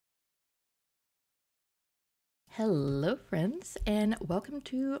Hello friends, and welcome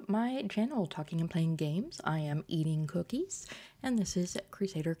to my channel Talking and Playing Games. I am eating cookies, and this is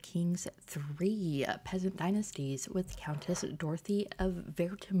Crusader Kings 3 Peasant Dynasties with Countess Dorothy of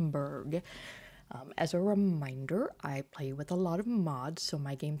Württemberg. As a reminder, I play with a lot of mods, so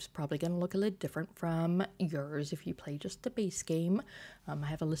my game's probably going to look a little different from yours if you play just the base game. I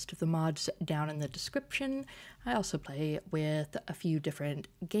have a list of the mods down in the description. I also play with a few different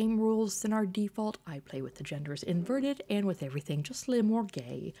game rules than our default. I play with the genders inverted and with everything just a little more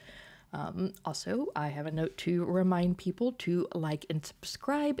gay. Also, I have a note to remind people to like and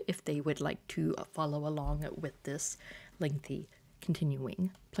subscribe if they would like to follow along with this lengthy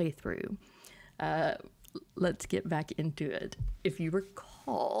continuing playthrough. Let's get back into it. If you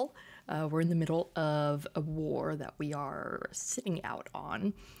recall, we're in the middle of a war that we are sitting out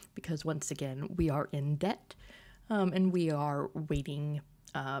on because once again we are in debt and we are waiting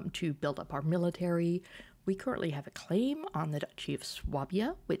to build up our military. We currently have a claim on the Duchy of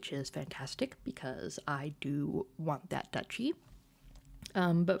Swabia, which is fantastic because I do want that duchy.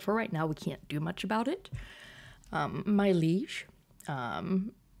 But for right now we can't do much about it. My liege,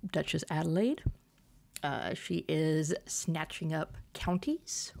 Duchess Adelaide. She is snatching up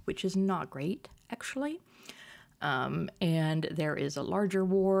counties, which is not great, actually. And there is a larger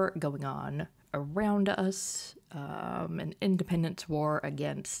war going on around us, an independence war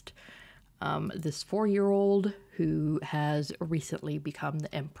against this 4-year-old who has recently become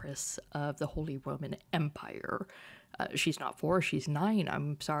the Empress of the Holy Roman Empire. She's not 4, she's 9.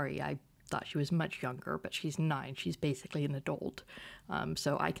 I'm sorry, I thought she was much younger, but she's 9. She's basically an adult,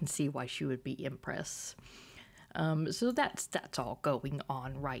 so I can see why she would be Empress. So that's all going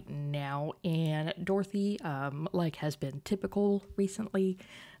on right now, and Dorothy, like has been typical recently,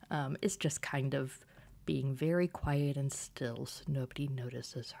 is just kind of being very quiet and still, so nobody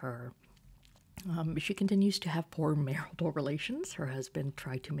notices her. She continues to have poor marital relations. Her husband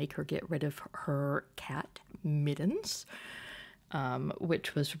tried to make her get rid of her cat, Mittens,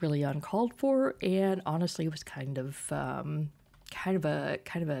 which was really uncalled for, and honestly was kind of a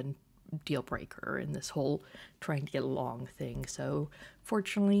deal breaker in this whole trying to get along thing. So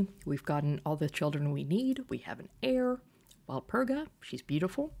fortunately, we've gotten all the children we need. We have an heir, Walpurga. She's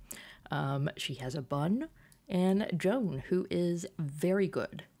beautiful. She has a bun, and Joan, who is very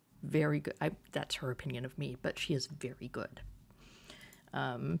good, very good. That's her opinion of me, but she is very good.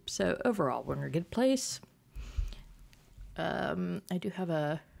 So overall, we're in a good place. I do have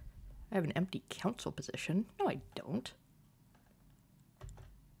I have an empty council position. No, I don't.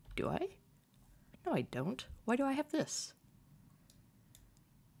 Do I? No, I don't. Why do I have this?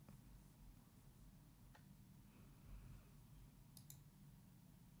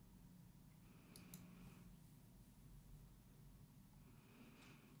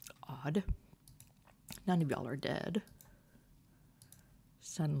 Odd. None of y'all are dead.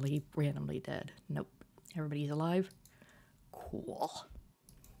 Suddenly, randomly dead. Nope. Everybody's alive. Cool.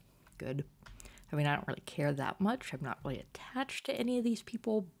 Good. I mean, I don't really care that much. I'm not really attached to any of these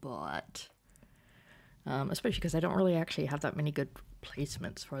people, but especially because I don't really actually have that many good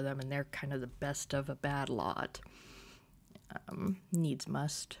placements for them, and they're kind of the best of a bad lot. Needs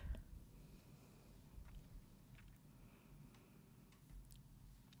must.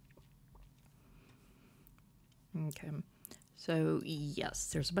 Okay. So, yes,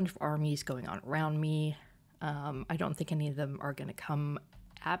 there's a bunch of armies going on around me. I don't think any of them are going to come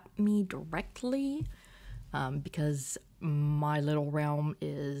at me directly because my little realm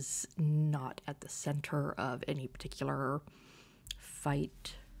is not at the center of any particular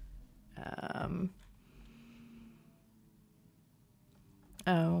fight. I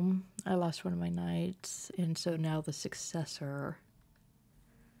lost one of my knights, and so now the successor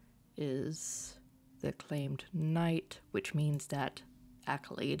is the claimed knight, which means that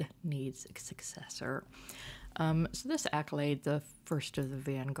Accolade needs a successor. So this Accolade, the first of the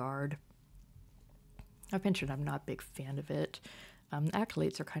Vanguard, I've mentioned I'm not a big fan of it.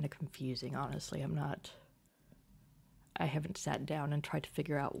 Accolades are kind of confusing, honestly. I haven't sat down and tried to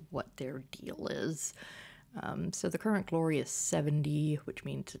figure out what their deal is. So the current glory is 70, which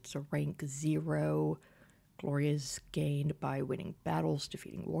means it's a rank 0. Glory is gained by winning battles,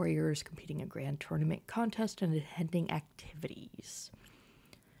 defeating warriors, competing in grand tournament contests, and attending activities.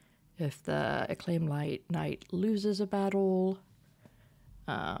 If the acclaimed knight loses a battle,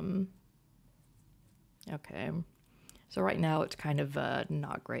 okay. So right now it's kind of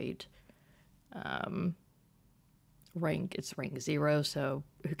not great. It's rank 0, so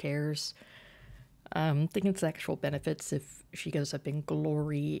who cares? Thinking its actual benefits, if she goes up in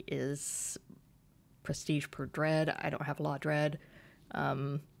glory, is prestige per dread. I don't have a lot of dread.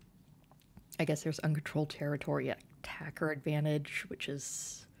 I guess there's uncontrolled territory attacker advantage, which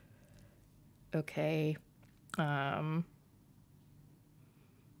is okay. I mean,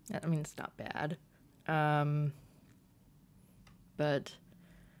 it's not bad. But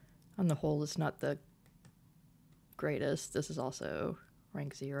on the whole, it's not the greatest. This is also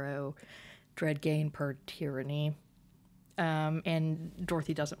rank 0. Dread gain per tyranny. And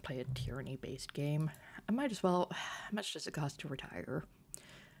Dorothy doesn't play a tyranny-based game. I might as well. How much does it cost to retire?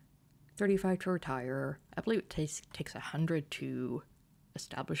 35 to retire. I believe it takes 100 to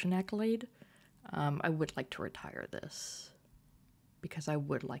establish an accolade. I would like to retire this because I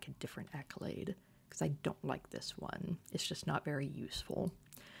would like a different accolade because I don't like this one. It's just not very useful.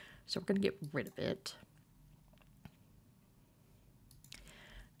 So we're going to get rid of it.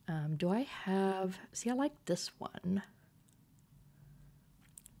 Do I have... See, I like this one.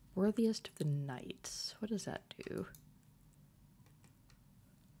 Worthiest of the Knights. What does that do?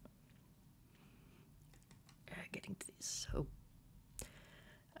 Getting to these so...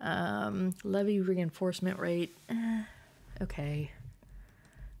 levy reinforcement rate. Okay.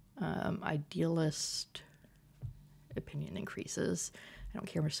 Idealist opinion increases. I don't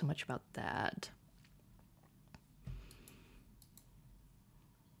care so much about that.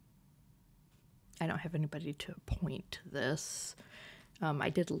 I don't have anybody to appoint to this. I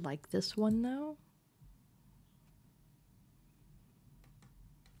did like this one though.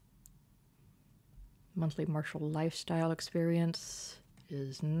 Monthly martial lifestyle experience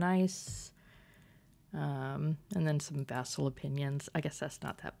is nice. And then some vassal opinions. I guess that's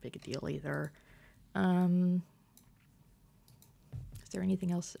not that big a deal either. Is there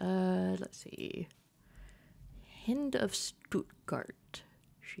anything else? Let's see. Hind of Stuttgart.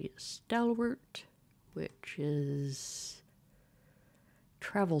 She is stalwart, which is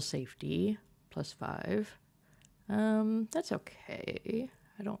travel safety +5. That's okay.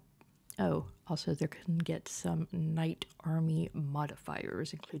 I don't... Oh, also there can get some Knight Army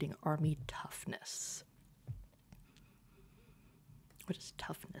modifiers, including Army Toughness. What does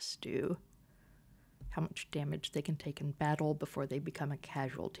Toughness do? How much damage they can take in battle before they become a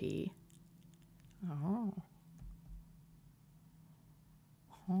casualty. Oh.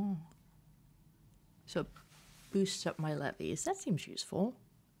 Oh. So it boosts up my levies. That seems useful.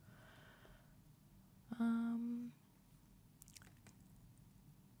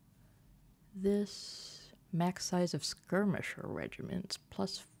 This max size of skirmisher regiments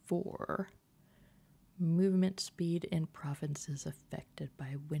 +4. Movement speed in provinces affected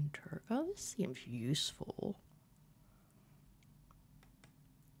by winter. Oh, this seems useful.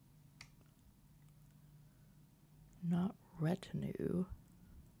 Not retinue.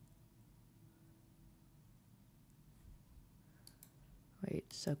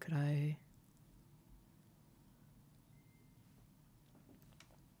 Wait, so could I...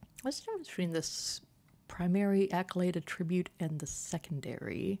 What's the difference between this primary accolade attribute and the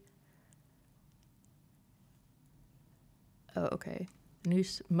secondary? Oh, okay.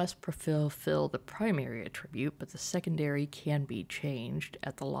 Noose must fulfill the primary attribute, but the secondary can be changed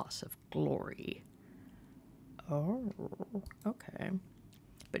at the loss of glory. Oh, okay.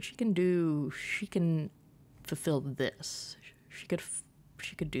 But she can fulfill this. She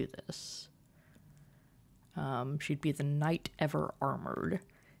could do this. She'd be the Knight Ever Armored,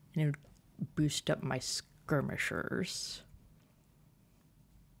 and it would boost up my skirmishers.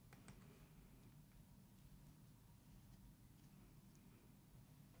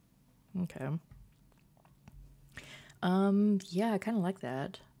 Okay. Yeah, I kind of like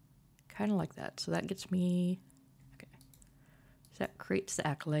that. So that gets me... Okay. So that creates the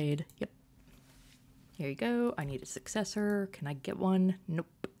accolade. Yep. Here you go. I need a successor. Can I get one? Nope.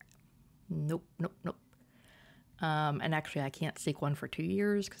 Nope. And actually, I can't seek one for 2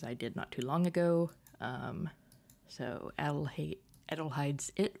 years because I did not too long ago. So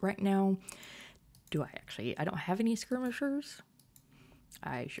Adelheide's it right now. I don't have any skirmishers.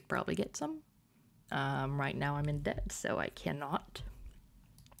 I should probably get some. Right now I'm in debt, so I cannot.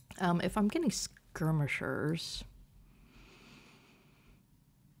 If I'm getting skirmishers...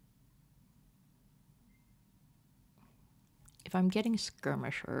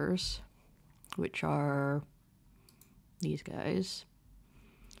 which are these guys,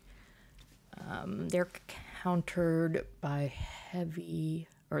 they're countered by heavy,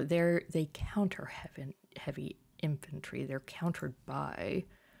 or they counter heavy infantry. They're countered by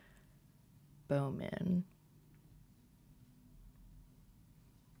bowmen.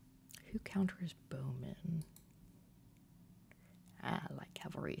 Who counters bowmen? I like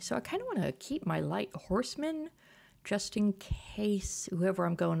cavalry. So I kind of want to keep my light horsemen just in case whoever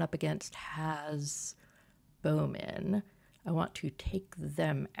I'm going up against has bowmen. I want to take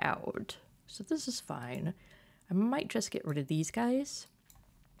them out. So this is fine. I might just get rid of these guys.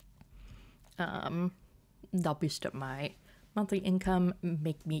 They'll boost up my monthly income,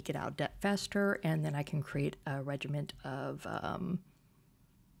 make me get out of debt faster, and then I can create a regiment of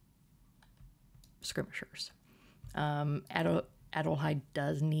skirmishers. Adelheid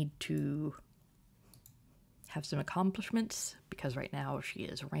does need to have some accomplishments because right now she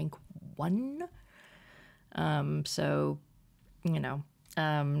is rank 1. So, you know,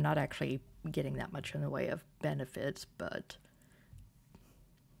 not actually getting that much in the way of benefits, but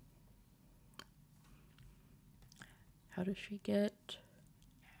how does she get?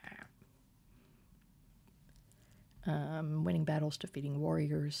 Winning battles, defeating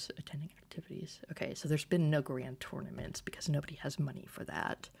warriors, attending activities. Okay, so there's been no grand tournaments because nobody has money for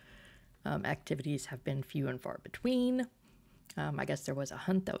that. Activities have been few and far between. I guess there was a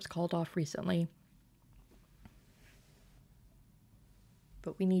hunt that was called off recently.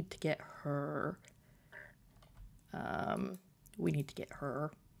 But we need to get her... we need to get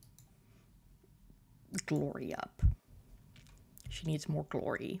her glory up. She needs more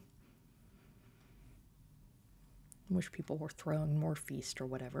glory. I wish people were throwing more feast or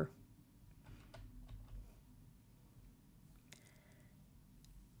whatever.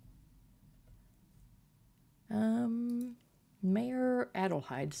 Mayor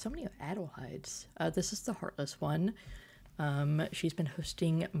Adelheid. So many Adelheids. This is the Heartless one. She's been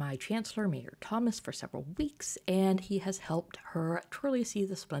hosting my Chancellor, Mayor Thomas, for several weeks, and he has helped her truly see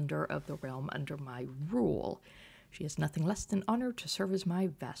the splendor of the realm under my rule. She has nothing less than honor to serve as my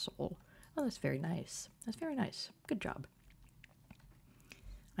vassal. Oh, that's very nice. That's very nice. Good job.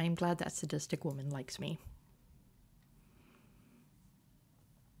 I am glad that sadistic woman likes me.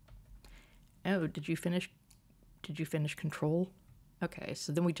 Oh, did you finish control? Okay,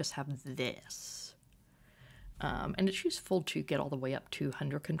 so then we just have this. And it's useful to get all the way up to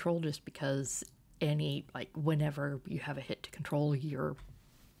under control just because whenever you have a hit to control,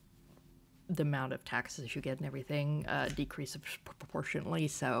 the amount of taxes you get and everything decreases proportionately.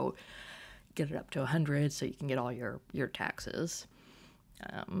 So get it up to 100 so you can get all your taxes.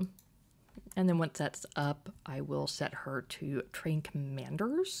 And then once that's up, I will set her to train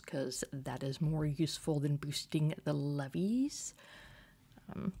commanders because that is more useful than boosting the levies.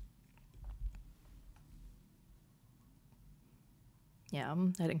 Yeah,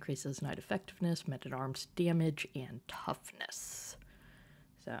 that increases knight effectiveness, men-at-arms damage, and toughness.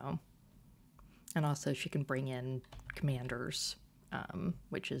 So, and also she can bring in commanders,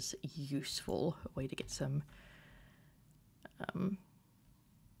 which is useful. A way to get some...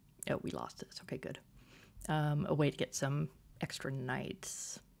 oh, we lost this. Okay, good. A way to get some extra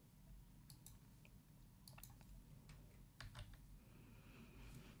knights.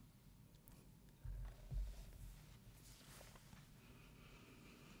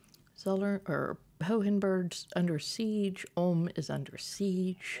 Zoller or Hohenberg's under siege. Ulm is under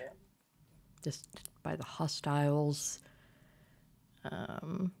siege. Just by the hostiles.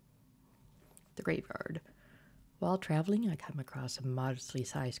 The graveyard. While traveling, I come across a modestly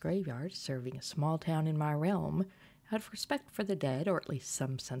sized graveyard serving a small town in my realm. Out of respect for the dead, or at least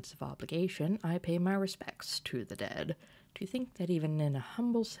some sense of obligation, I pay my respects to the dead. To think that even in a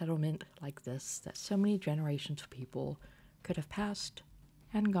humble settlement like this, that so many generations of people could have passed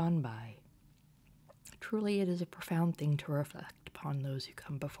and gone by. Truly, it is a profound thing to reflect upon those who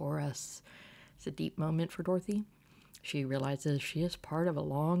come before us. It's a deep moment for Dorothy. She realizes she is part of a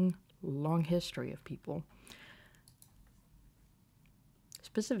long, long history of people.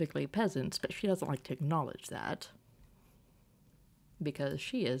 Specifically peasants, but she doesn't like to acknowledge that because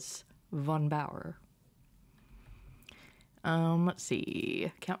she is von Bauer. Let's see.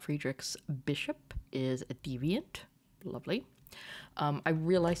 Count Friedrich's bishop is a deviant. Lovely. I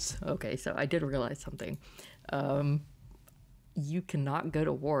realized, okay, so I did realize something. You cannot go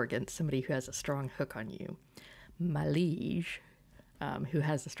to war against somebody who has a strong hook on you. My liege, who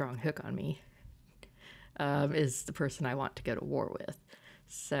has a strong hook on me, is the person I want to go to war with.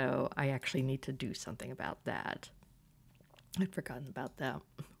 So I actually need to do something about that. I'd forgotten about that.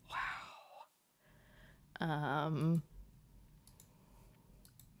 Wow.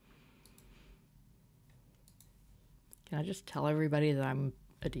 Can I just tell everybody that I'm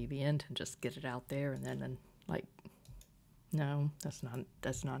a deviant and just get it out there and then like, no, that's not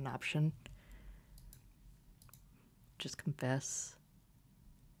an option. Just confess.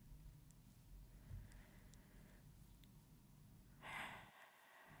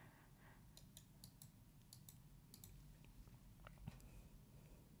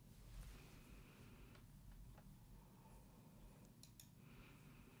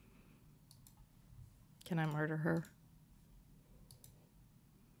 Can I murder her?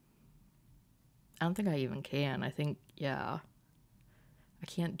 I don't think I even can. I think, yeah. I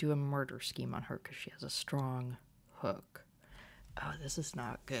can't do a murder scheme on her because she has a strong hook. Oh, this is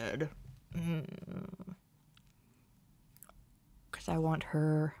not good. Because I want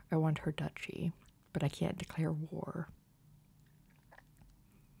her duchy, but I can't declare war.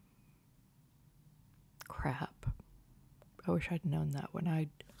 Crap. I wish I'd known that when I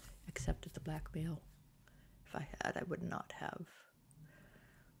accepted the blackmail. If I had, I would not have.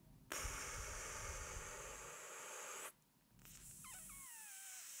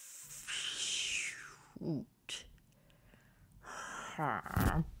 Shoot.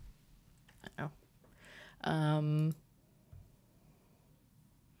 Oh.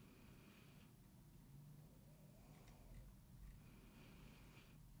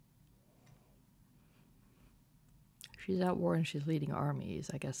 She's at war and she's leading armies.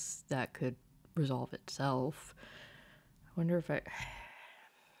 I guess that could resolve itself. I wonder if I...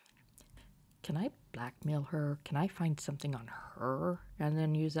 Can I blackmail her? Can I find something on her and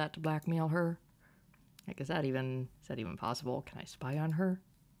then use that to blackmail her? Like, is that even possible? Can I spy on her?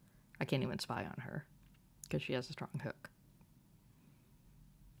 I can't even spy on her because she has a strong hook.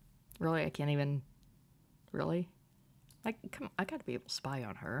 Really? I can't even... Really? Like, come on, I gotta be able to spy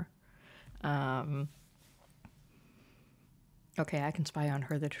on her. Okay, I can spy on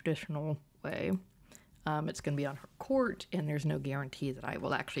her the traditional way. It's going to be on her court, and there's no guarantee that I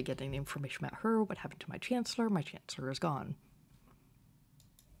will actually get any information about her. What happened to my chancellor? My chancellor is gone.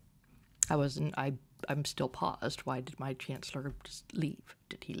 I'm still paused. Why did my chancellor just leave?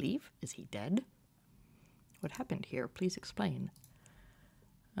 Did he leave? Is he dead? What happened here? Please explain.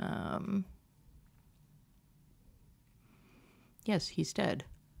 Yes, he's dead.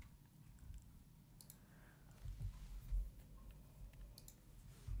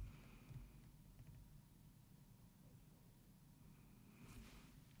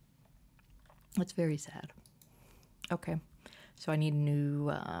 That's very sad. Okay, so I need a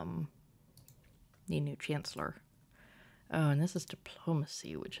new chancellor. Oh, and this is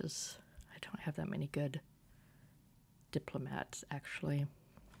diplomacy, which is, I don't have that many good diplomats actually.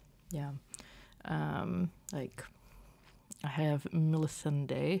 Yeah, like I have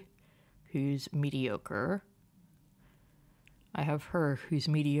Melisande, who's mediocre. I have her, who's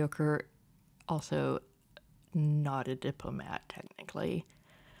mediocre, also not a diplomat technically.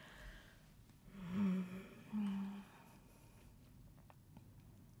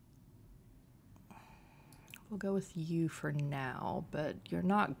 We'll go with you for now, but you're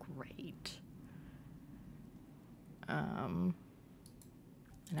not great. And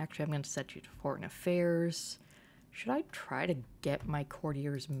actually I'm going to set you to foreign affairs. Should I try to get my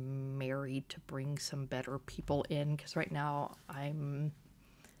courtiers married to bring some better people in? Because right now I'm...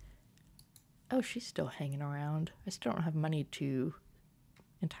 Oh, she's still hanging around. I still don't have money to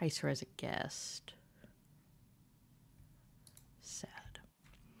entice her as a guest. Sad.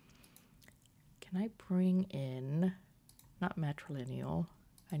 Can I bring in... Not matrilineal.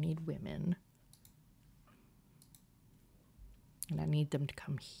 I need women. And I need them to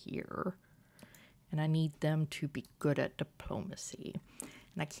come here. And I need them to be good at diplomacy.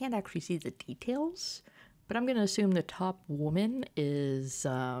 And I can't actually see the details, but I'm going to assume the top woman is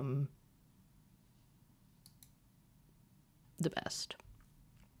the best.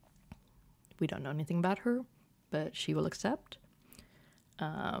 We don't know anything about her, but she will accept.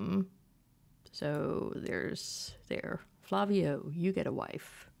 So there. Flavio, you get a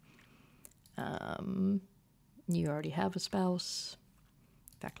wife. You already have a spouse.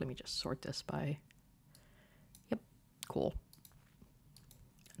 In fact, let me just sort this by... Yep, cool.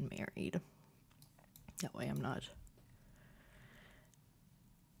 Unmarried. That way I'm not...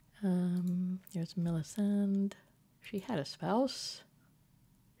 There's Melisande. She had a spouse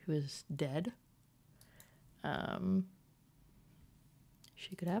who is dead.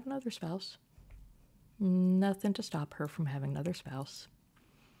 She could have another spouse. Nothing to stop her from having another spouse.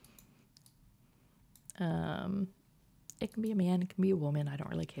 It can be a man, it can be a woman, I don't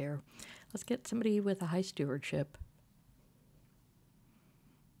really care. Let's get somebody with a high stewardship.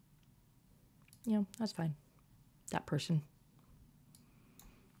 Yeah, that's fine. That person.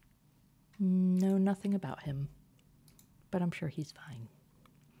 Know nothing about him, but I'm sure he's fine.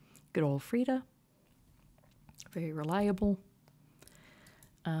 Good old Frida. Very reliable.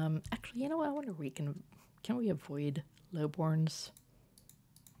 Actually, you know what? I wonder if can we avoid lowborns?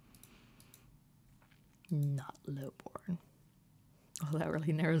 Not lowborn. Well, that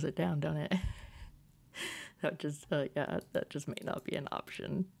really narrows it down, don't it? That just, yeah, that just may not be an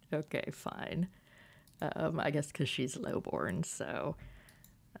option. Okay, fine. I guess because she's lowborn, so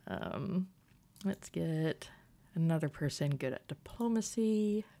let's get another person good at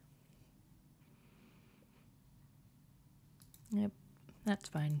diplomacy. Yep, that's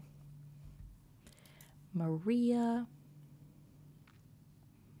fine. Maria.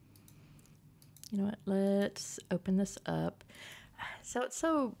 You know what? Let's open this up. So it's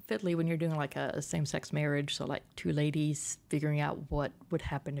so fiddly when you're doing like a same-sex marriage. So like two ladies figuring out what would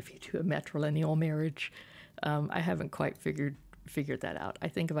happen if you do a matrilineal marriage. I haven't quite figured that out. I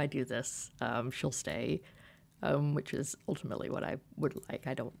think if I do this, she'll stay, which is ultimately what I would like.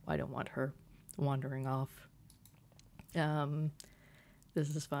 I don't want her wandering off.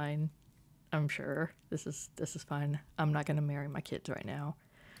 This is fine. I'm sure this is fine. I'm not gonna marry my kids right now.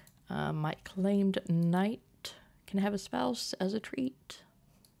 My claimed knight can have a spouse as a treat.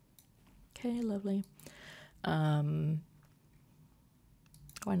 Okay, lovely. Why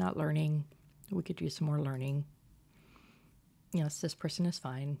not learning? We could use some more learning. Yes, this person is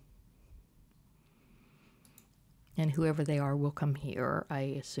fine. And whoever they are will come here, I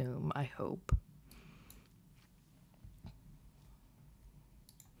assume, I hope.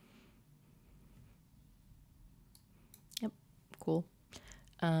 Yep, cool.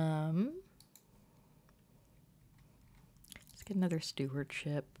 Let's get another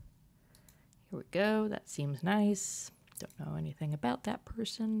stewardship. Here we go. That seems nice. Don't know anything about that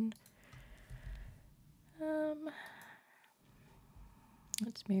person.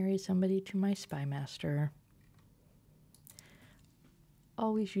 Let's marry somebody to my spy master.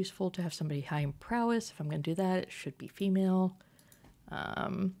 Always useful to have somebody high in prowess. If I'm going to do that, it should be female.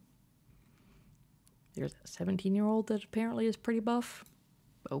 There's a 17-year-old that apparently is pretty buff.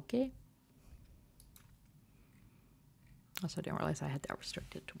 Okay. Also, didn't realize I had that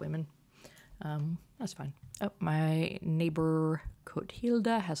restricted to women. That's fine. Oh, my neighbor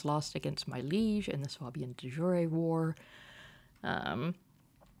Cothilda has lost against my liege in the Swabian de jure war.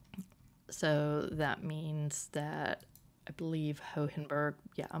 So that means that I believe Hohenberg,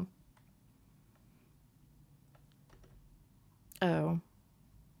 yeah. Oh,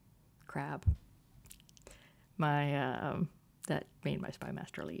 crap. My, that made my spy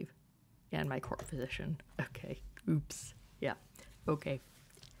master leave. And my court physician. Okay, oops. Yeah, okay.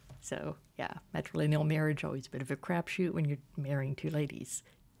 So, yeah, matrilineal marriage, always a bit of a crapshoot when you're marrying two ladies.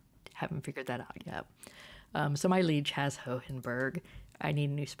 Haven't figured that out yet. So my liege has Hohenberg. I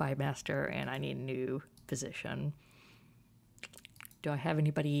need a new spy master, and I need a new physician. Do I have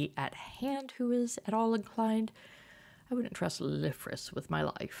anybody at hand who is at all inclined? I wouldn't trust Lifris with my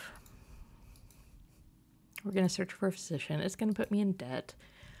life. We're going to search for a physician. It's going to put me in debt.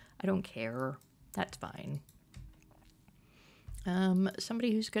 I don't care. That's fine.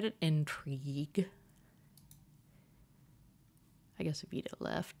 Somebody who's good at intrigue. I guess VIET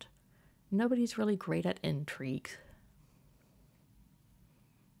left. Nobody's really great at intrigue.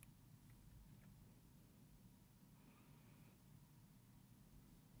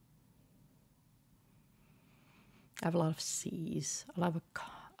 I have a lot of C's. I have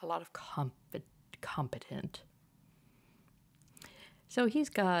a lot of competent. So he's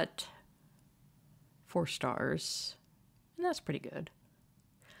got 4 stars, and that's pretty good.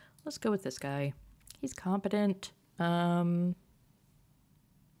 Let's go with this guy. He's competent. And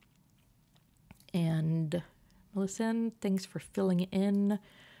Melisande, thanks for filling in.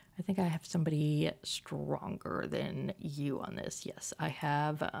 I think I have somebody stronger than you on this. Yes, I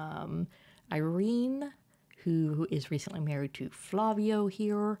have Irene, who is recently married to Flavio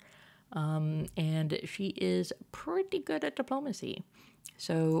here. And she is pretty good at diplomacy.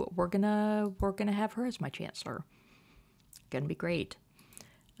 So we're gonna have her as my chancellor. Gonna be great.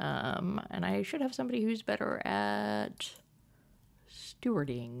 And I should have somebody who's better at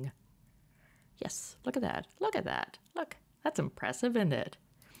stewarding. Yes, look at that. Look at that. Look, that's impressive, isn't it?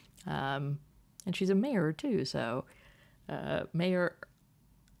 And she's a mayor too, so Mayor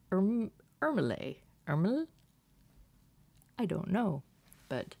Ermele. I don't know,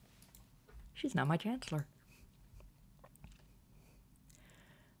 but she's now my chancellor.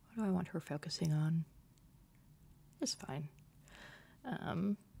 What do I want her focusing on? It's fine.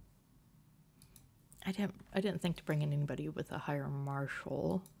 I didn't think to bring in anybody with a higher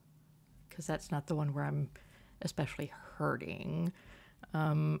marshal, because that's not the one where I'm especially hurting.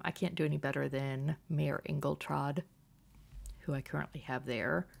 I can't do any better than Mayor Ingoltrod, who I currently have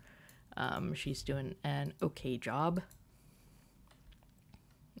there. She's doing an okay job.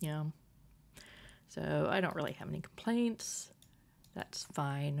 Yeah. So I don't really have any complaints. That's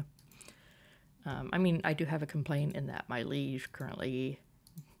fine. I mean, I do have a complaint in that my liege currently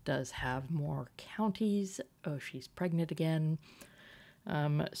does have more counties. Oh, she's pregnant again.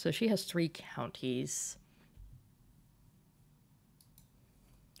 So she has 3 counties.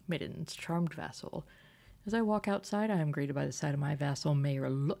 Mittens, charmed vassal. As I walk outside, I am greeted by the sight of my vassal, Mayor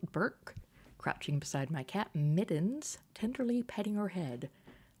Lutberg. crouching beside my cat Mittens, tenderly petting her head.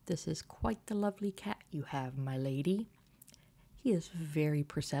 This is quite the lovely cat you have, my lady. He is very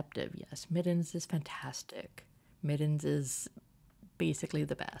perceptive, yes. Mittens is fantastic. Mittens is basically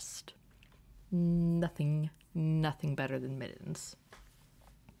the best. Nothing better than Mittens.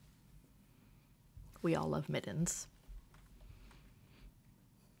 We all love Mittens.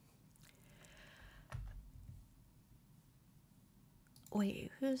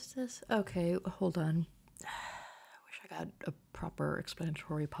 Wait, who's this? Okay, hold on. I wish I got a proper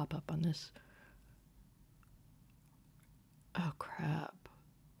explanatory pop-up on this. Oh, crap.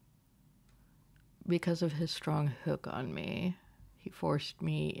 Because of his strong hook on me, he forced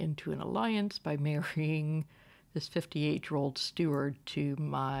me into an alliance by marrying this 58-year-old steward to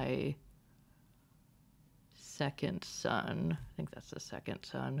my second son. I think that's the second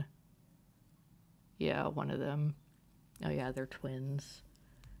son. Yeah, one of them. Oh yeah, they're twins.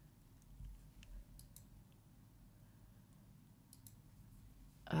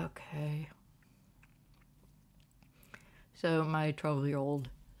 Okay. So my 12-year-old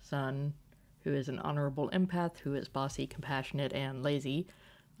son, who is an honorable empath, who is bossy, compassionate, and lazy,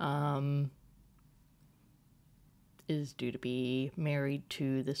 is due to be married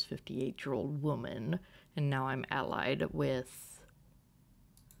to this 58-year-old woman, and now I'm allied with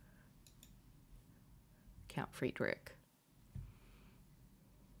Count Friedrich.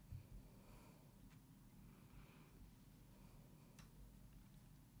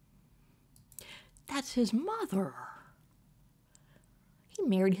 That's his mother. He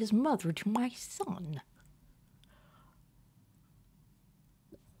married his mother to my son.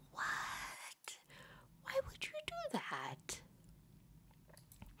 What? Why would you do that?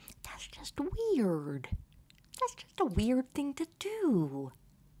 That's just weird. That's just a weird thing to do.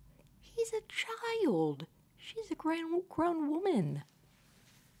 He's a child. She's a grown woman.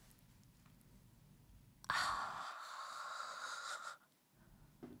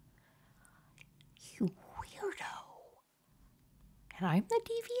 You weirdo. And I'm the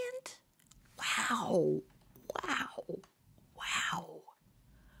deviant? Wow. Wow. Wow.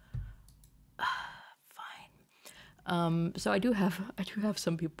 Fine. So I do have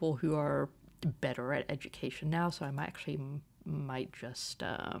some people who are better at education now, so I might just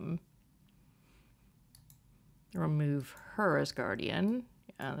remove her as guardian.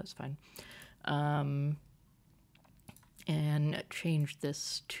 Yeah, that's fine. And change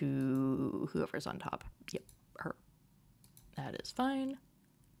this to whoever's on top. Yep, her. That is fine.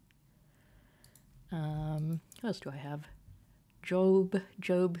 Who else do I have? Job,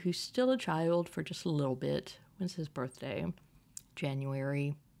 who's still a child for just a little bit. When's his birthday?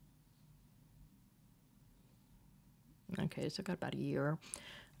 January. Okay, so I've got about a year.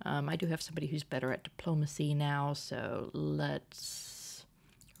 I do have somebody who's better at diplomacy now, so let's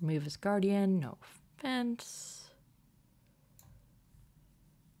remove his guardian. No offense.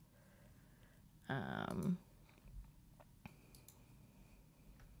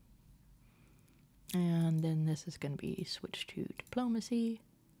 And then this is going to be switched to diplomacy.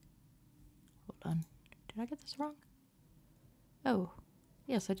 Hold on. Did I get this wrong? Oh,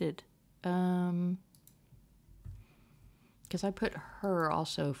 yes, I did. Because I put her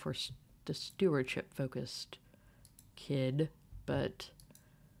also for the stewardship-focused kid, but...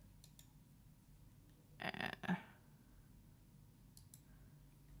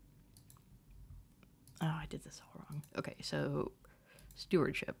 Oh, I did this all wrong. Okay, so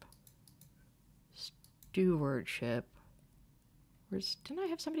stewardship. Stewardship. Didn't I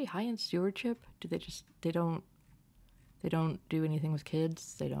have somebody high in stewardship? Do they just, they don't do anything with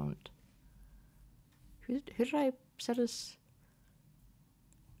kids? They don't. Who did I set as?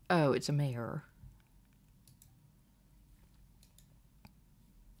 Oh, it's a mayor.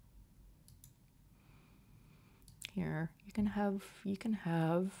 Here, you can have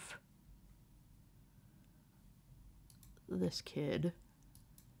this kid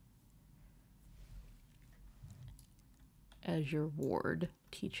as your ward.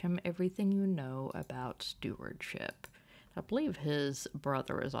 Teach him everything you know about stewardship. I believe his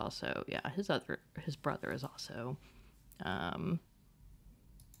brother is also, yeah, his brother is also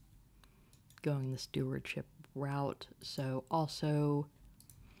going the stewardship route. So also,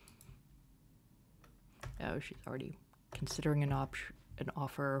 oh, she's already considering an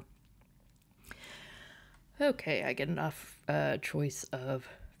offer. Okay, I get enough choice of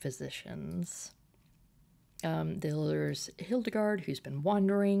physicians. There's Hildegard, who's been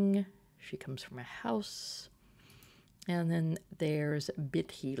wandering. She comes from a house. And then there's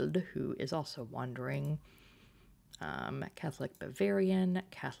Bithild, who is also wandering. Catholic Bavarian,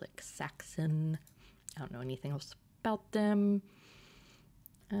 Catholic Saxon. I don't know anything else about them.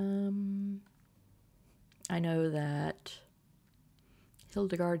 I know that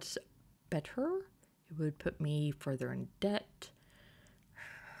Hildegard's better. It would put me further in debt.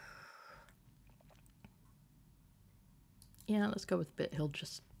 Yeah, let's go with Bithild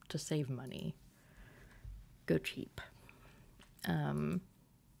just to save money. Go cheap. Oh,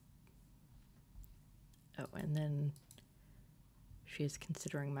 and then she is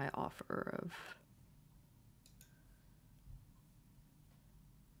considering my offer of...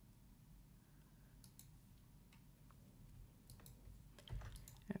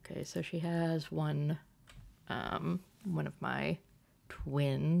 Okay, so she has one of my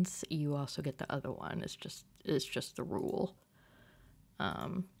twins. You also get the other one. It's just the rule. I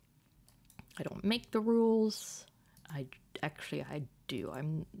don't make the rules. I do.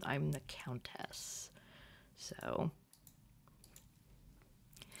 I'm the countess. So,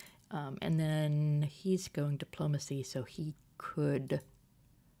 and then he's going diplomacy, so he could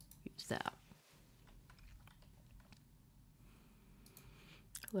use that.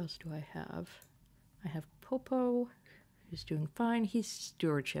 Who else do I have? I have Popo, who's doing fine. He's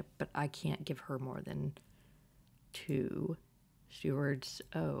stewardship, but I can't give her more than 2 stewards.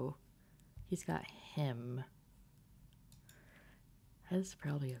 Oh, he's got him. That's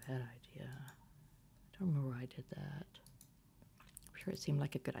probably a bad idea. I don't remember why I did that. I'm sure it seemed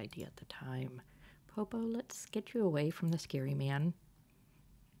like a good idea at the time. Popo, let's get you away from the scary man.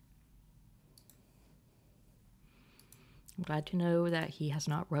 I'm glad to know that he has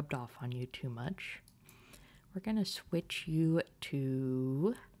not rubbed off on you too much. We're going to switch you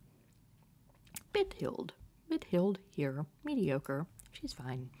to Bithild. Bithild here. Mediocre. She's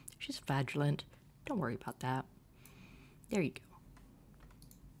fine. She's vigilant. Don't worry about that. There you go.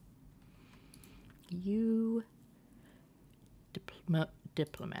 You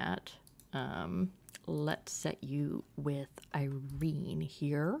diplomat. Let's set you with Irene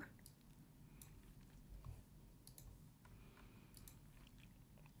here.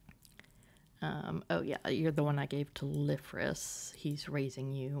 Oh yeah, you're the one I gave to Lifris. He's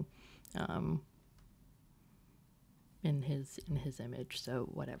raising you in his image, so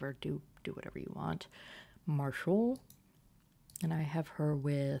whatever, do whatever you want. Marshall, and I have her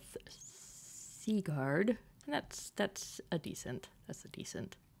with Seagard, and that's a decent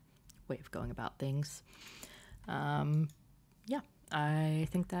way of going about things. Yeah, I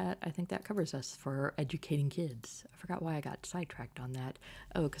think that covers us for educating kids. I forgot why I got sidetracked on that.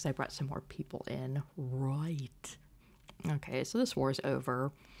 Oh, because I brought some more people in. Right. Okay, so this war's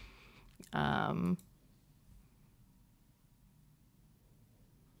over.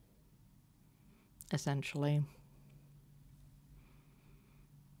 Essentially.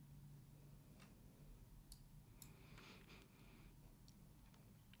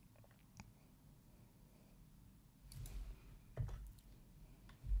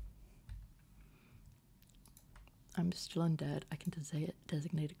 I'm still in debt. I can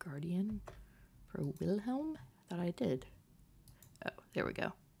designate a guardian for Wilhelm? I thought I did. Oh, there we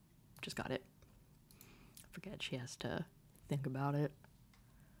go. Just got it. I forget she has to think about it.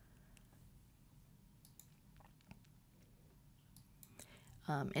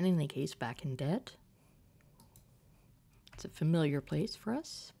 In any case, back in debt. It's a familiar place for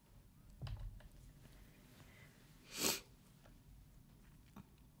us.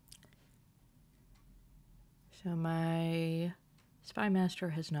 So my spy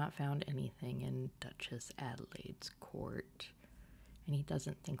master has not found anything in Duchess Adelaide's court, and he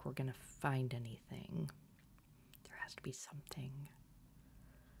doesn't think we're gonna find anything. There has to be something.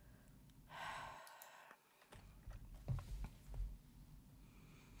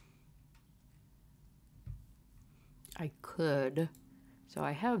 I could. So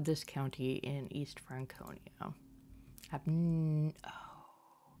I have this county in East Franconia. Oh.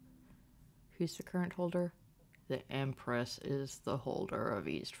 Who's the current holder? The Empress is the holder of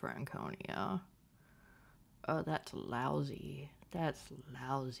East Franconia. Oh, that's lousy. That's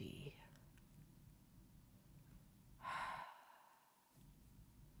lousy.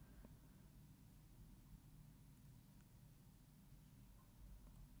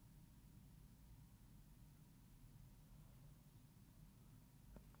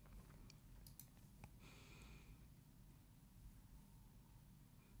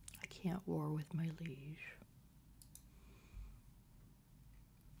 I can't war with my liege.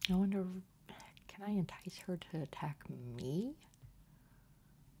 I wonder, can I entice her to attack me?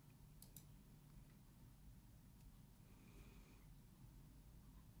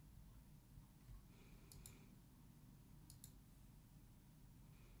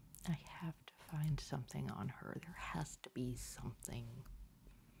 I have to find something on her. There has to be something.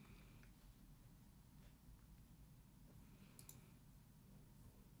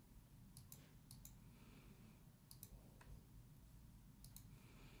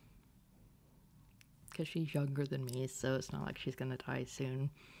 because she's younger than me, so it's not like she's gonna die soon.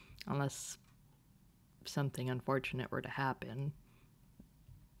 Unless something unfortunate were to happen.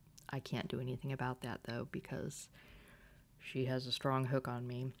 I can't do anything about that, though, because she has a strong hook on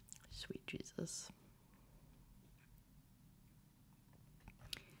me. Sweet Jesus.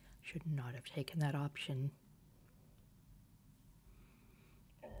 Should not have taken that option.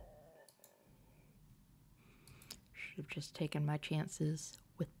 Should have just taken my chances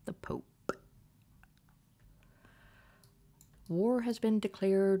with the Pope. War has been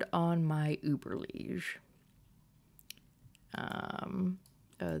declared on my Uber liege.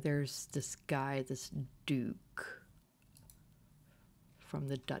 There's this guy, this duke from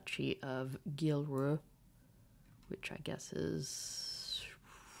the Duchy of Gilru, which I guess is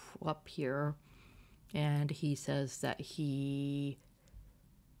up here, and he says that he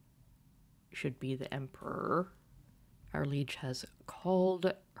should be the emperor. Our liege has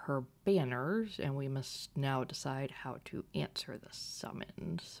called her banners, and we must now decide how to answer the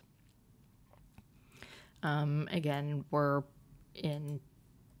summons. Again, we're in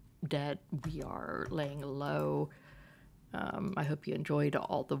debt. We are laying low. I hope you enjoyed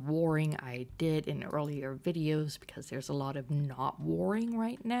all the warring I did in earlier videos, because there's a lot of not warring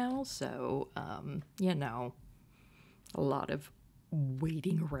right now. So, you know, a lot of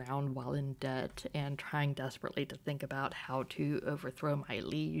waiting around while in debt and trying desperately to think about how to overthrow my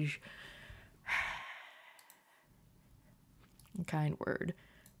liege. Kind word.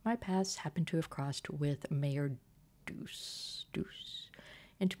 My paths happen to have crossed with Mayor Deuce.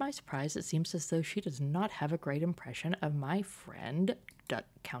 And to my surprise, it seems as though she does not have a great impression of my friend,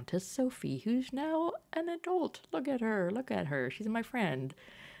 Countess Sophie, who's now an adult. Look at her. She's my friend.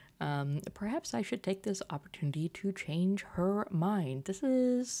 Perhaps I should take this opportunity to change her mind. This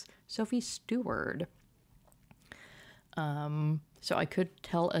is Sophie Stewart. So I could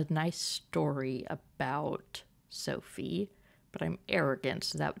tell a nice story about Sophie, but I'm arrogant,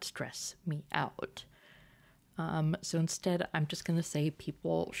 so that would stress me out. So instead, I'm just going to say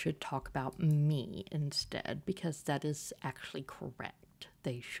people should talk about me instead, because that is actually correct.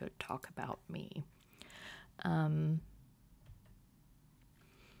 They should talk about me.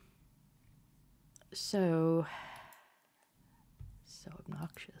 So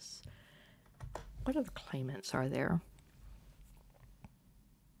obnoxious. What other claimants are there?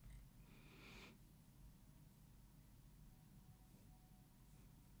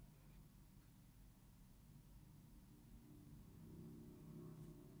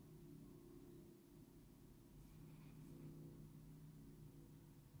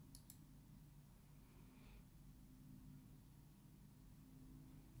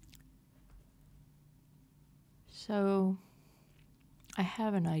 So, I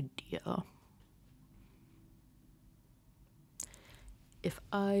have an idea. If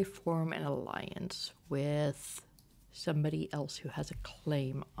I form an alliance with somebody else who has a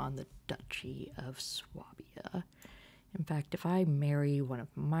claim on the Duchy of Swabia, in fact, if I marry one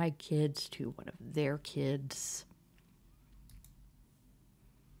of my kids to one of their kids,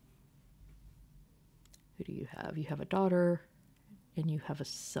 who do you have? You have a daughter and you have a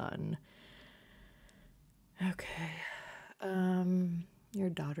son. Okay. Your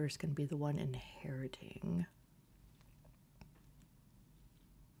daughter's gonna be the one inheriting.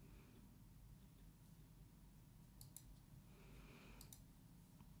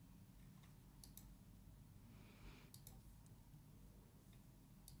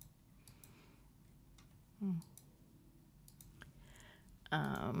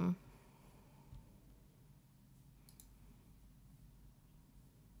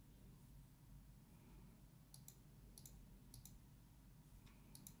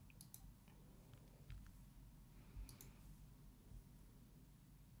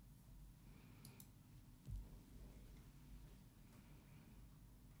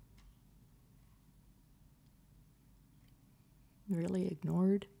 Really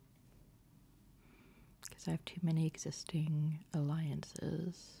ignored? Because I have too many existing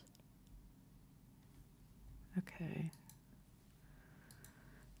alliances. Okay.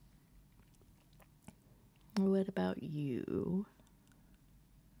 What about you?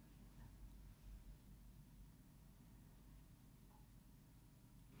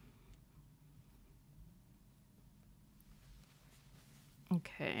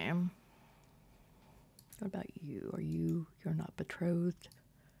 Okay. What about you? You're not betrothed?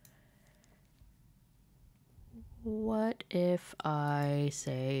 What if I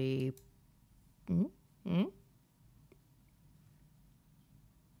say, does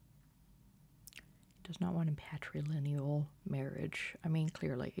not want a patrilineal marriage? I mean,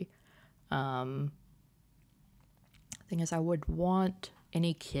 clearly. Thing is, I would want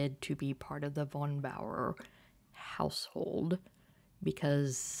any kid to be part of the Von Bauer household,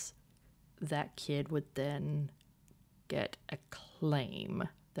 because that kid would then get a claim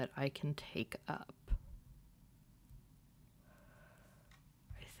that I can take up.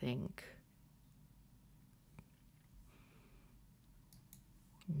 I think.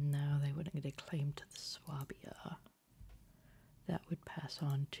 No, they wouldn't get a claim to the Swabia. That would pass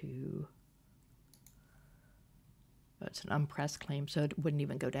on to... Oh, it's an unpressed claim, so it wouldn't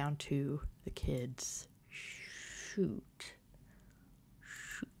even go down to the kids. Shoot.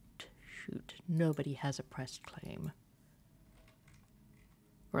 Nobody has a pressed claim.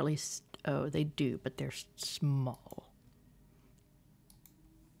 Or at least, oh, they do, but they're small.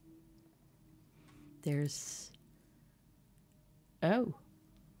 There's... Oh.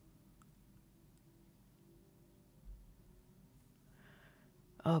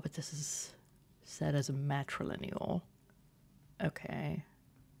 Oh, but this is set as a matrilineal. Okay.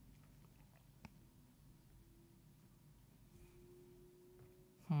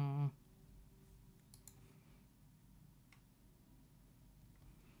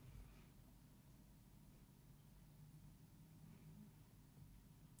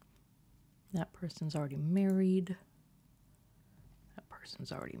 That person's already married. That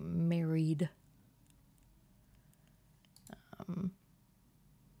person's already married.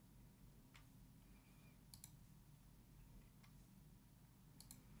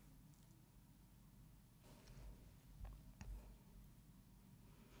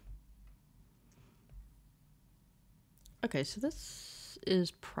 Okay, so this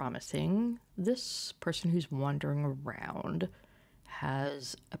is promising. This person who's wandering around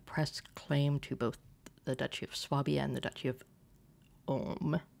has a pressed claim to both the Duchy of Swabia and the Duchy of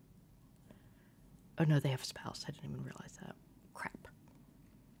Ulm. Oh no, they have a spouse. I didn't even realize that. Crap.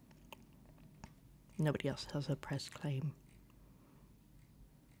 Nobody else has a pressed claim.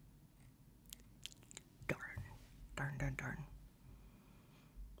 Darn.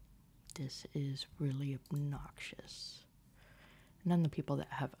 This is really obnoxious. And then the people that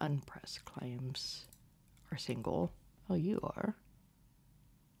have unpressed claims are single. Oh, you are.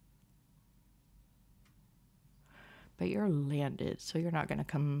 But you're landed, so you're not going to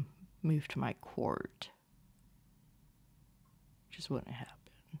come move to my court. Just wouldn't happen.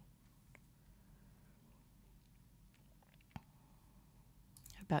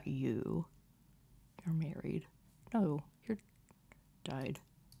 How about you? You're married. No, you're died.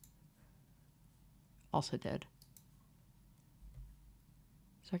 Also dead.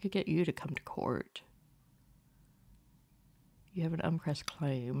 So I could get you to come to court. You have an unpressed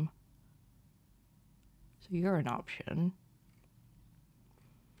claim. So you're an option.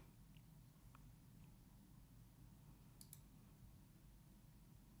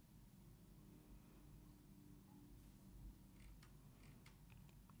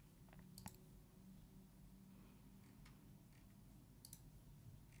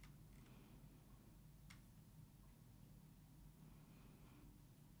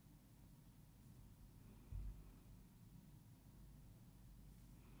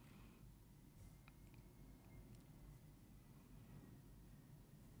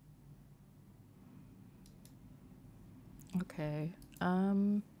 Okay.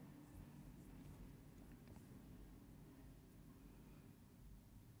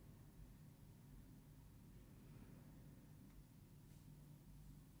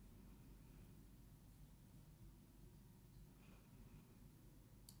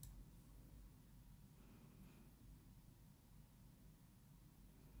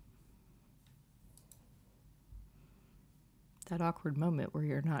 That awkward moment where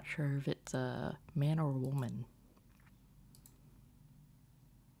you're not sure if it's a man or a woman.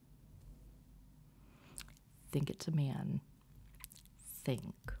 Think it's a man.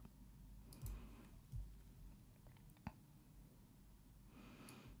 Think.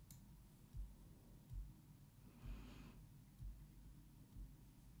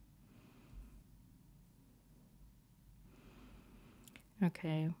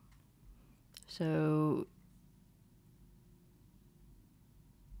 Okay. So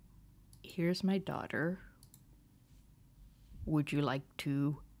here's my daughter. Would you like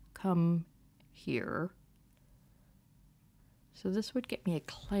to come here? So this would get me a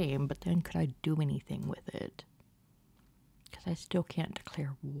claim, but then could I do anything with it? Because I still can't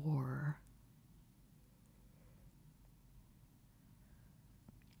declare war.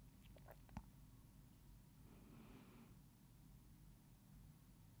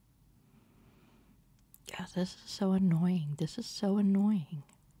 God, this is so annoying. This is so annoying.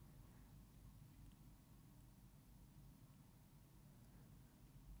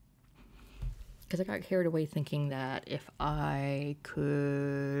 because I got carried away thinking that if I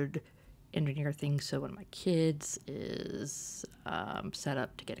could engineer things so when my kids is set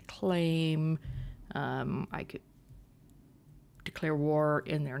up to get a claim, I could declare war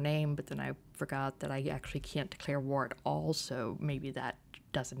in their name, but then I forgot that I actually can't declare war at all, so maybe that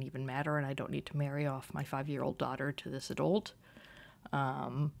doesn't even matter and I don't need to marry off my 5-year-old daughter to this adult.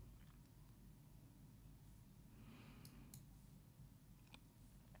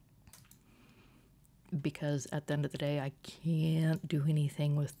 Because at the end of the day, I can't do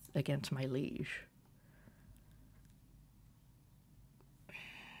anything against my liege.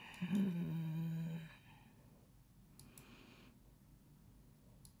 Can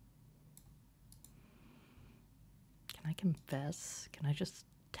I confess? Can I just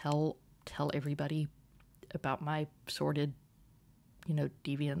tell everybody about my sordid,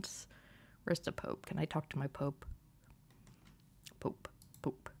 deviance? Where's the Pope? Can I talk to my Pope? Pope,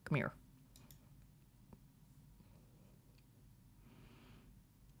 come here.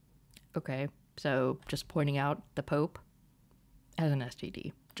 Okay, so just pointing out the Pope has an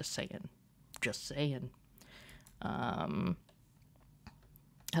STD. Just saying. Hello,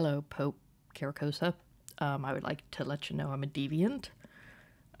 Pope Caracosa. I would like to let you know I'm a deviant.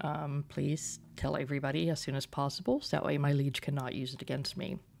 Please tell everybody as soon as possible, so that way my liege cannot use it against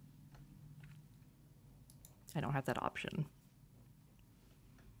me. I don't have that option.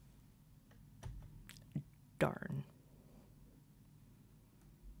 Darn.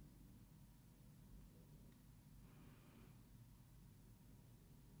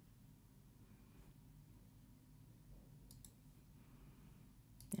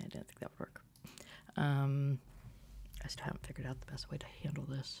 Yeah, I didn't think that would work. I still haven't figured out the best way to handle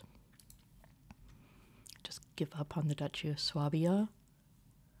this. Just give up on the Duchy of Swabia.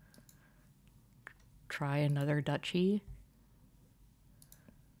 Try another duchy.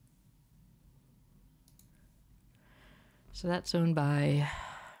 So that's owned by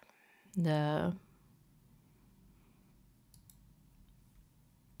the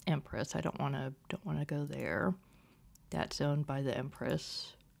Empress. I don't want to go there. That's owned by the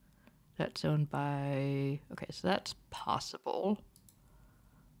Empress. That's owned by... Okay, so that's possible.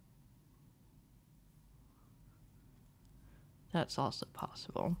 That's also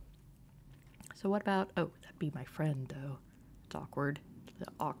possible. So what about... Oh, that'd be my friend, though. It's awkward. It's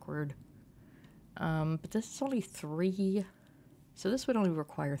awkward. But this is only 3... So this would only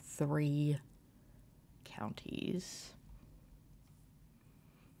require 3 counties.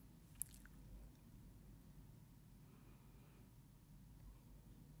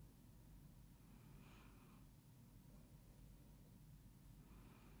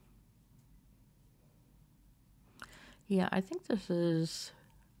 Yeah, I think this is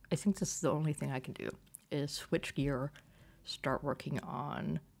the only thing I can do is switch gear, start working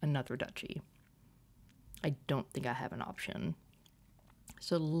on another duchy. I don't think I have an option.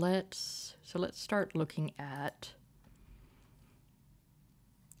 So let's start looking at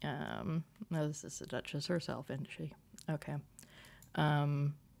no, this is the Duchess herself, isn't she? Okay.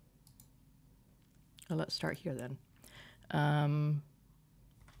 Well, let's start here then.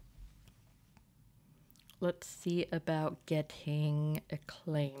 Let's see about getting a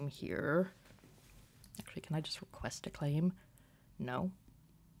claim here. Actually, can I just request a claim? No.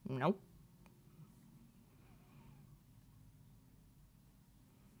 Nope.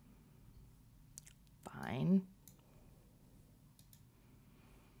 Fine.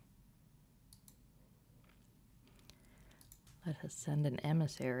 Let us send an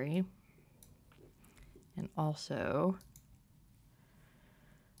emissary. And also...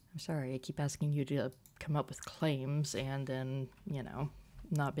 I'm sorry, I keep asking you to come up with claims and then,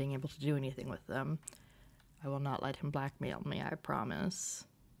 not being able to do anything with them. I will not let him blackmail me, I promise.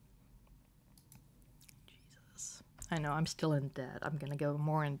 Jesus. I know, I'm still in debt. I'm gonna go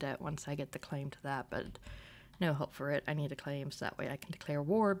more in debt once I get the claim to that, but no help for it. I need a claim so that way I can declare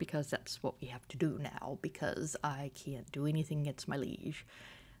war, because that's what we have to do now, because I can't do anything against my liege.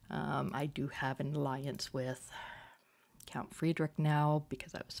 I do have an alliance with Count Friedrich now,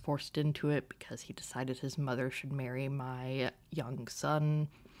 because I was forced into it because he decided his mother should marry my young son.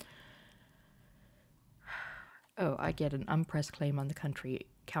 Oh, I get an unpressed claim on the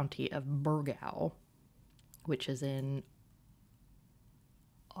county of Burgau, which is in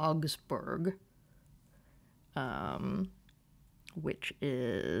Augsburg, which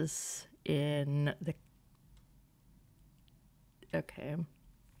is in the... Okay.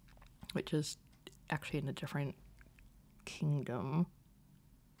 Which is actually in a different kingdom.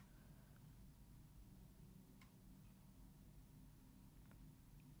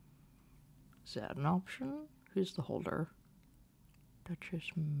 Is that an option? Who's the holder? Duchess.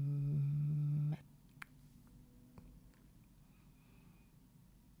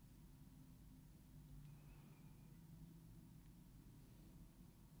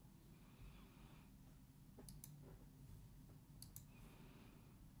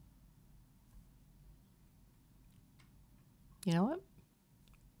 You know what?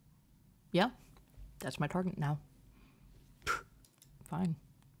 Yeah, that's my target now. Fine.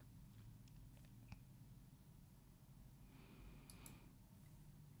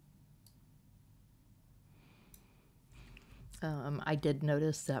 I did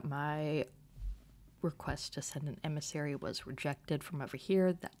notice that my request to send an emissary was rejected from over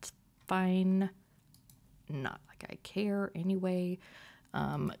here. That's fine. Not like I care anyway.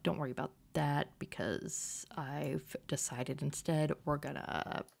 Don't worry about that because I've decided instead we're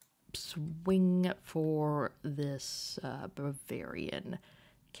gonna swing for this Bavarian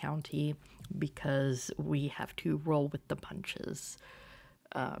county because we have to roll with the punches.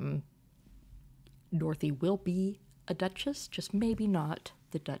 Dorothy will be a duchess, just maybe not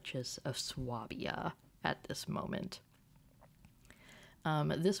the Duchess of Swabia at this moment.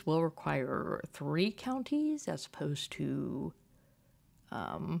 This will require 3 counties as opposed to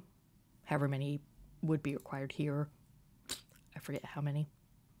however many would be required here. I forget how many.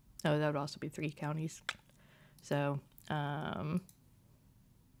 Oh, that would also be 3 counties. So, yeah,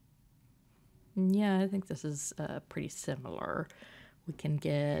 I think this is pretty similar. We can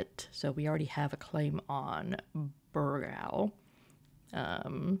get, so we already have a claim on Burgau.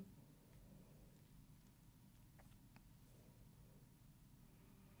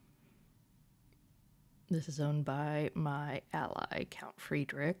 This is owned by my ally, Count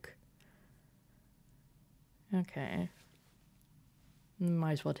Friedrich. Okay.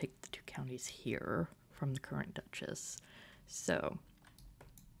 Might as well take the 2 counties here from the current Duchess. So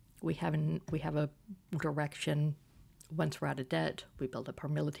we have a direction. Once we're out of debt, we build up our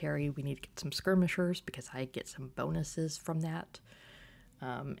military. We need to get some skirmishers because I get some bonuses from that.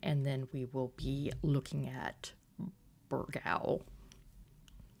 And then we will be looking at Burgau.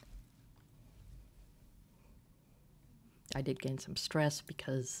 I did gain some stress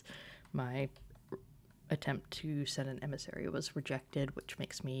because my attempt to send an emissary was rejected, which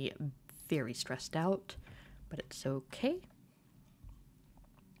makes me very stressed out, but it's okay.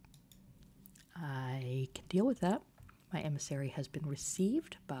 I can deal with that. My emissary has been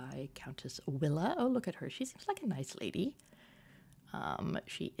received by Countess Willa. Oh, look at her. She seems like a nice lady.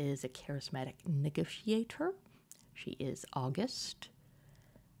 She is a charismatic negotiator. She is August.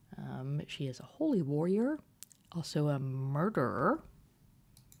 She is a holy warrior, also a murderer.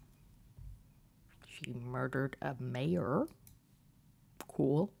 She murdered a mayor.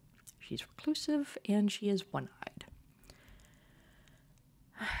 Cool. She's reclusive, and she is one-eyed.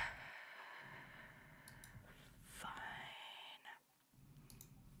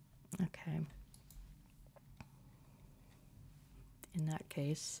 Okay. In that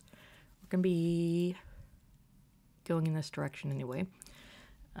case, we're going to be going in this direction anyway.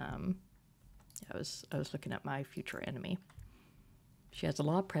 I was looking at my future enemy. She has a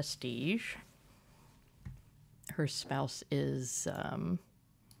lot of prestige. Her spouse is, I'll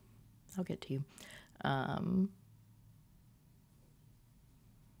get to you, a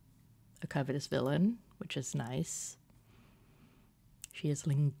covetous villain, which is nice. She is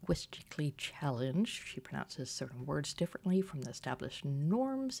linguistically challenged. She pronounces certain words differently from the established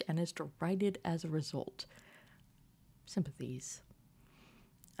norms and is derided as a result. Sympathies.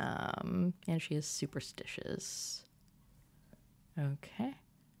 And she is superstitious. Okay.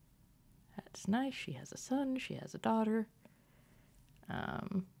 That's nice. She has a son. She has a daughter.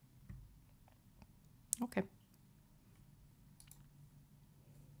 Okay.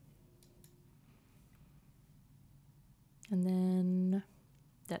 And then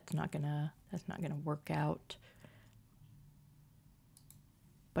that's not gonna work out.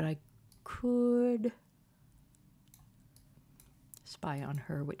 But I could spy on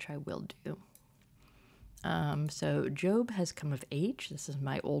her, which I will do. So Job has come of age. This is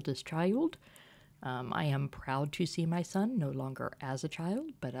my oldest child. I am proud to see my son no longer as a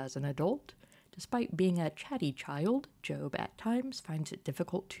child, but as an adult. Despite being a chatty child, Job at times finds it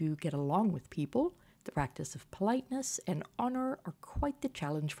difficult to get along with people. The practice of politeness and honor are quite the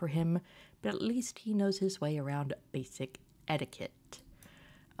challenge for him, but at least he knows his way around basic etiquette.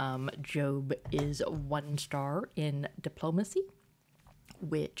 Job is 1 star in diplomacy,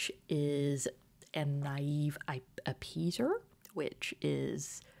 which is a naive appeaser, which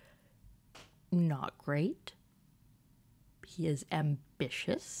is not great. He is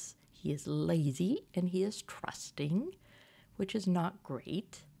ambitious, he is lazy, and he is trusting, which is not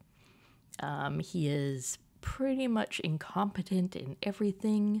great. He is pretty much incompetent in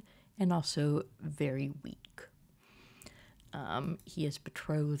everything and also very weak. He is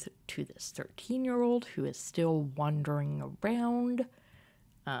betrothed to this 13-year-old who is still wandering around.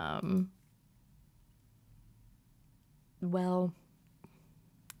 Well,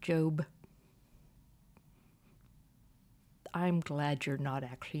 Job, I'm glad you're not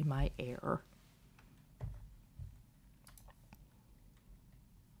actually my heir.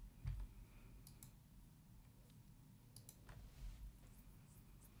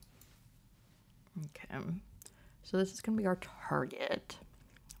 Okay, so this is going to be our target,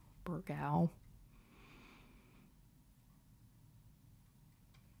 Burgow.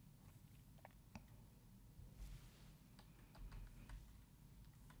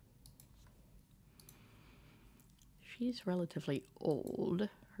 She's relatively old.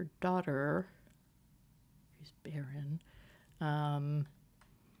 Her daughter, who's barren,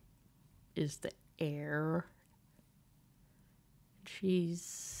 is the heir.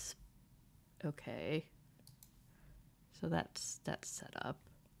 She's okay. So that's set up.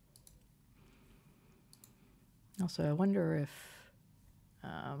 Also, I wonder if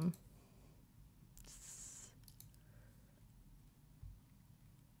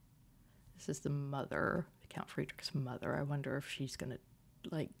this is the mother, Count Friedrich's mother. I wonder if she's gonna,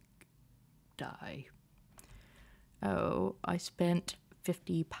 like, die. Oh, I spent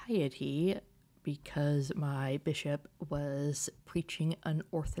 50 piety because my bishop was preaching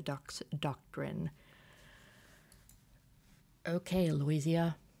unorthodox doctrine. Okay,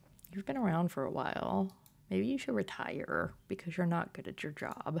 Louisa, you've been around for a while. Maybe you should retire because you're not good at your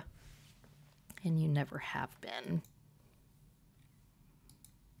job. And you never have been.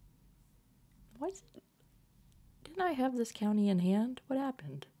 What's it? Didn't I have this county in hand? What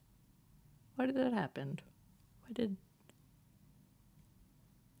happened? Why did that happen? Why did...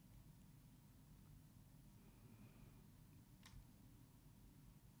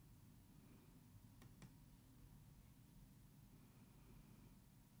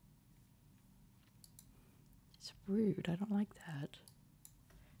 It's rude. I don't like that.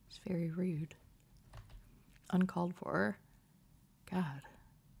 It's very rude. Uncalled for. God.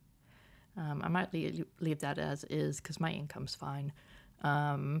 I might leave that as is because my income's fine.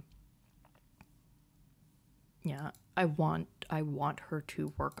 Yeah, I want her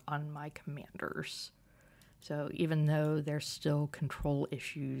to work on my commanders. So even though there's still control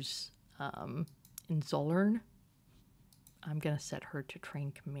issues in Zollern, I'm gonna set her to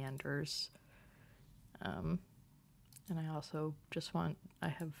train commanders. And I also just I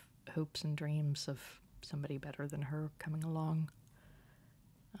have hopes and dreams of somebody better than her coming along.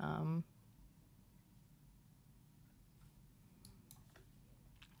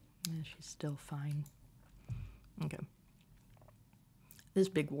 Yeah, she's still fine. Okay. This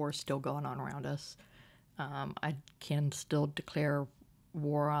big war is still going on around us. I can still declare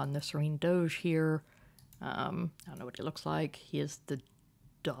war on the Serene Doge here. I don't know what he looks like. He is the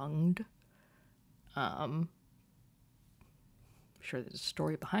Dunged. I'm sure there's a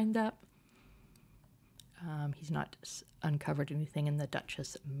story behind that. He's not uncovered anything in the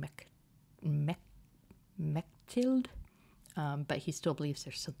Duchess Mechthild, but he still believes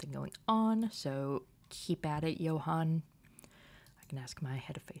there's something going on, so keep at it, Johann. I can ask my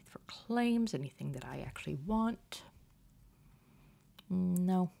head of faith for claims, anything that I actually want.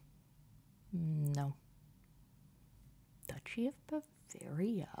 No. No. Duchy of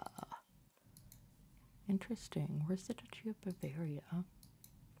Bavaria. Interesting. Where's the Duchy of Bavaria? Oh,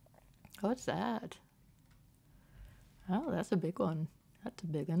 what's that? Oh, that's a big one. That's a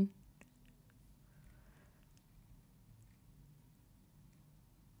big one.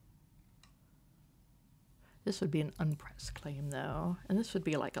 This would be an unpressed claim, though, and this would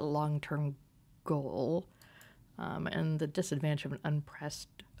be like a long-term goal. And the disadvantage of an unpressed...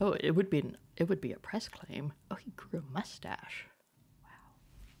 Oh, it would be a press claim. Oh, he grew a mustache.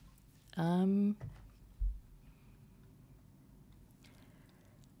 Wow.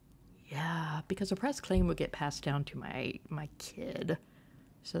 Yeah, because a press claim would get passed down to my kid,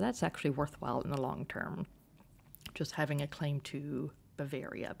 so that's actually worthwhile in the long term. Just having a claim to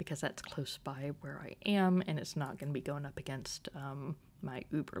Bavaria, because that's close by where I am, and it's not going to be going up against my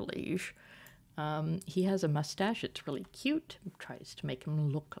Uberliege. He has a mustache. It's really cute. It tries to make him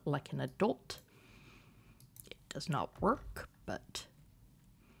look like an adult. It does not work, but...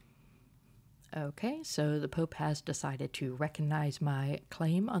 Okay, so the Pope has decided to recognize my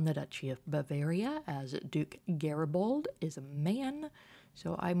claim on the Duchy of Bavaria, as Duke Garibold is a man,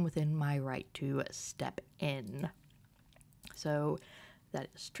 so I'm within my right to step in. So that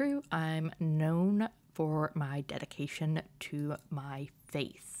is true. I'm known for my dedication to my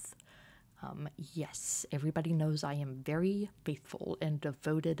faith. Yes, everybody knows I am very faithful and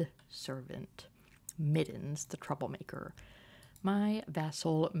devoted servant. Mittens, the troublemaker. My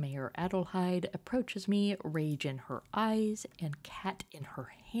vassal, Mayor Adelheid, approaches me, rage in her eyes, and cat in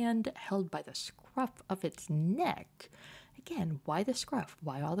her hand, held by the scruff of its neck. Again, why the scruff?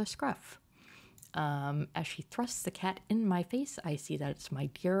 Why all the scruff? As she thrusts the cat in my face, I see that it's my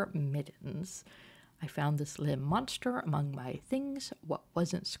dear Mittens. I found this limb monster among my things. What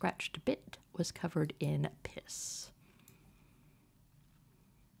wasn't scratched a bit was covered in piss.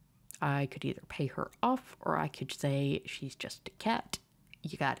 I could either pay her off or I could say she's just a cat.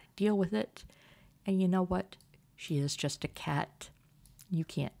 You gotta deal with it. And you know what? She is just a cat. You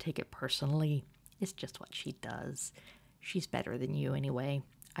can't take it personally. It's just what she does. She's better than you anyway.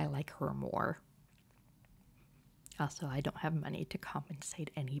 I like her more. Also, I don't have money to compensate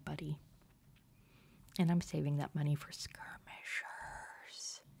anybody. And I'm saving that money for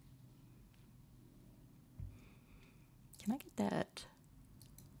skirmishers. Can I get that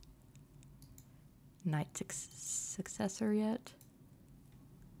knight successor yet?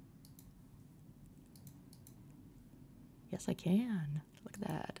 Yes, I can. Look at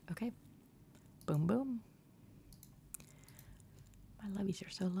that. Okay. Boom, boom. My levies are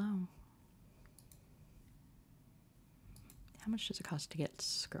so low. How much does it cost to get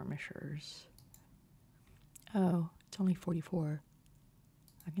skirmishers? Oh, it's only 44.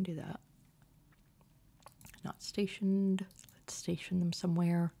 I can do that. Not stationed. Let's station them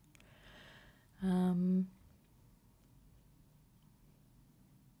somewhere.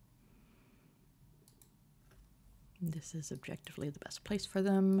 This is objectively the best place for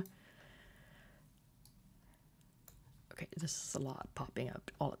them. Okay, this is a lot popping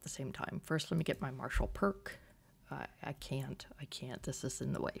up all at the same time. First, let me get my martial perk. I can't. This is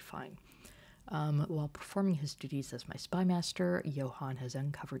in the way. Fine. While performing his duties as my spymaster, Johann has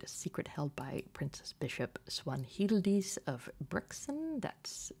uncovered a secret held by Princess Bishop Swanhildis of Brixen.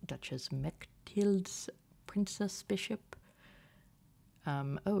 That's Duchess Mechthild's Princess Bishop.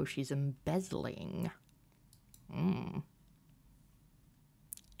 Oh, she's embezzling.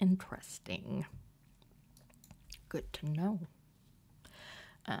 Interesting. Good to know.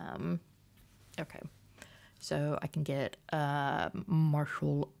 Okay. So I can get a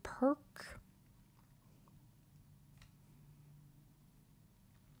martial perk.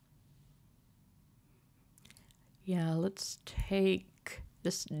 Yeah, let's take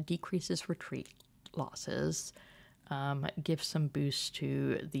this. Decreases retreat losses, gives some boost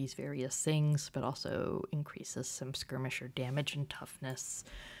to these various things, but also increases some skirmisher damage and toughness.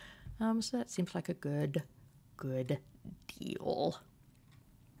 So that seems like a good deal.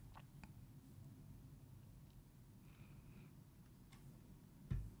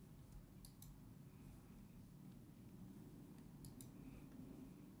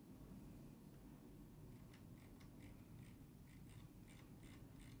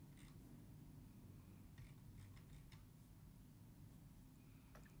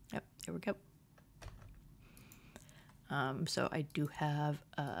 Yep, there we go. So I do have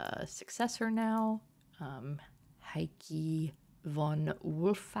a successor now, Heike von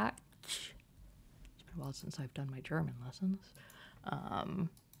Wolfach. It's been a while since I've done my German lessons. We're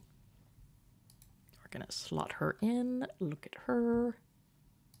gonna slot her in. Look at her.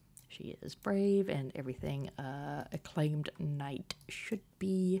 She is brave and everything acclaimed knight should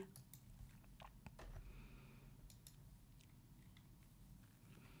be.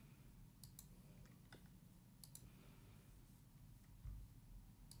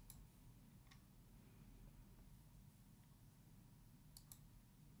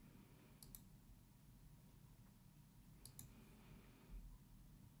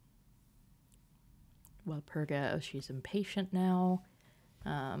 Walpurga, she's impatient now.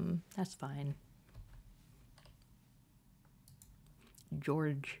 That's fine.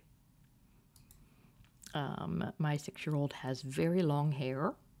 George, my 6-year-old has very long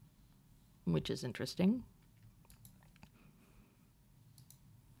hair, which is interesting.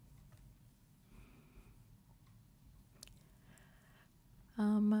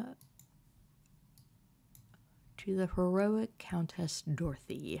 To the heroic Countess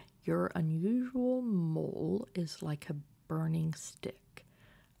Dorothy, your unusual mole is like a burning stick.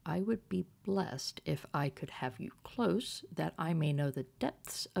 I would be blessed if I could have you close, that I may know the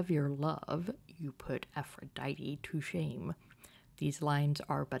depths of your love. You put Aphrodite to shame. These lines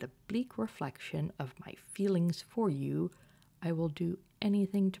are but a bleak reflection of my feelings for you. I will do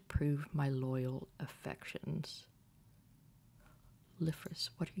anything to prove my loyal affections.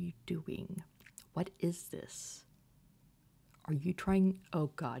 Lifris, what are you doing? What is this? Are you trying?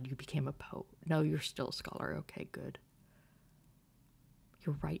 Oh God, you became a poet. No, you're still a scholar. Okay, good.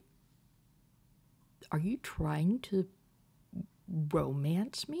 You're right. Are you trying to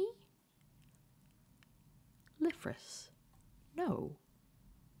romance me? Lifris. No.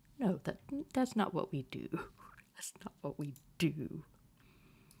 No, that's not what we do. That's not what we do.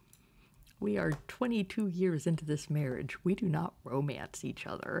 We are 22 years into this marriage. We do not romance each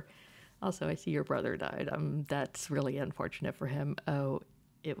other. Also, I see your brother died. That's really unfortunate for him. Oh,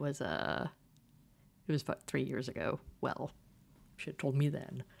 it was about 3 years ago. Well, should have told me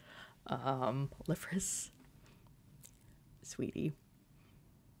then. Lifris, sweetie,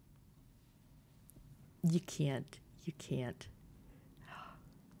 you can't.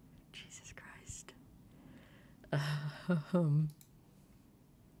 Jesus Christ.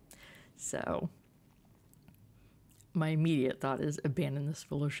 So, my immediate thought is abandon this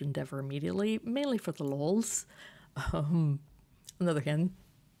foolish endeavor immediately, mainly for the lulz. On the other hand,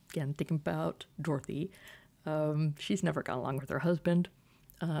 again, thinking about Dorothy, she's never got along with her husband.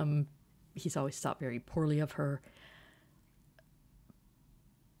 He's always thought very poorly of her.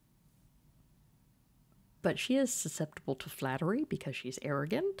 But she is susceptible to flattery because she's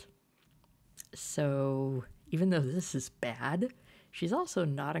arrogant. So even though this is bad, she's also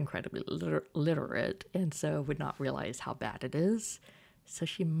not incredibly literate, and so would not realize how bad it is. So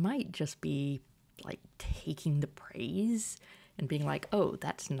she might just be like taking the praise and being like, oh,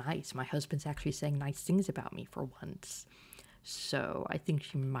 that's nice. My husband's actually saying nice things about me for once. So I think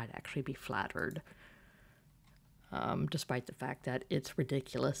she might actually be flattered. Despite the fact that it's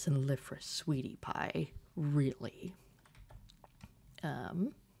ridiculous and live for a sweetie pie. Really.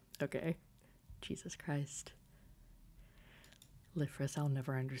 Okay. Jesus Christ. Lifris, I'll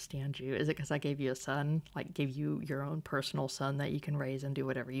never understand you. Is it because I gave you a son? Like, gave you your own personal son that you can raise and do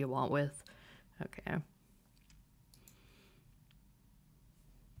whatever you want with? Okay.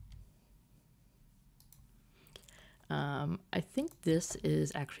 I think this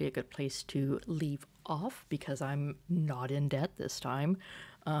is actually a good place to leave off because I'm not in debt this time.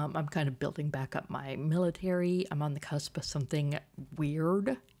 I'm kind of building back up my military. I'm on the cusp of something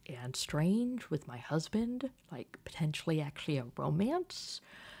weird and strange with my husband, like potentially actually a romance.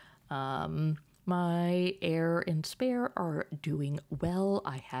 My heir and spare are doing well.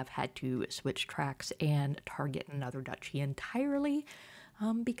 I have had to switch tracks and target another duchy entirely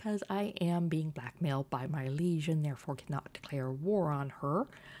because I am being blackmailed by my liege and therefore cannot declare war on her.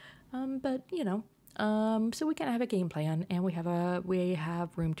 But you know, so we kind of have a game plan and we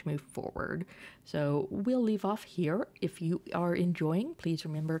have room to move forward. So we'll leave off here. If you are enjoying, please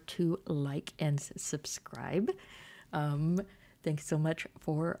remember to like and subscribe. Thanks so much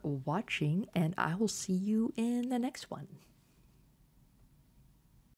for watching, and I will see you in the next one.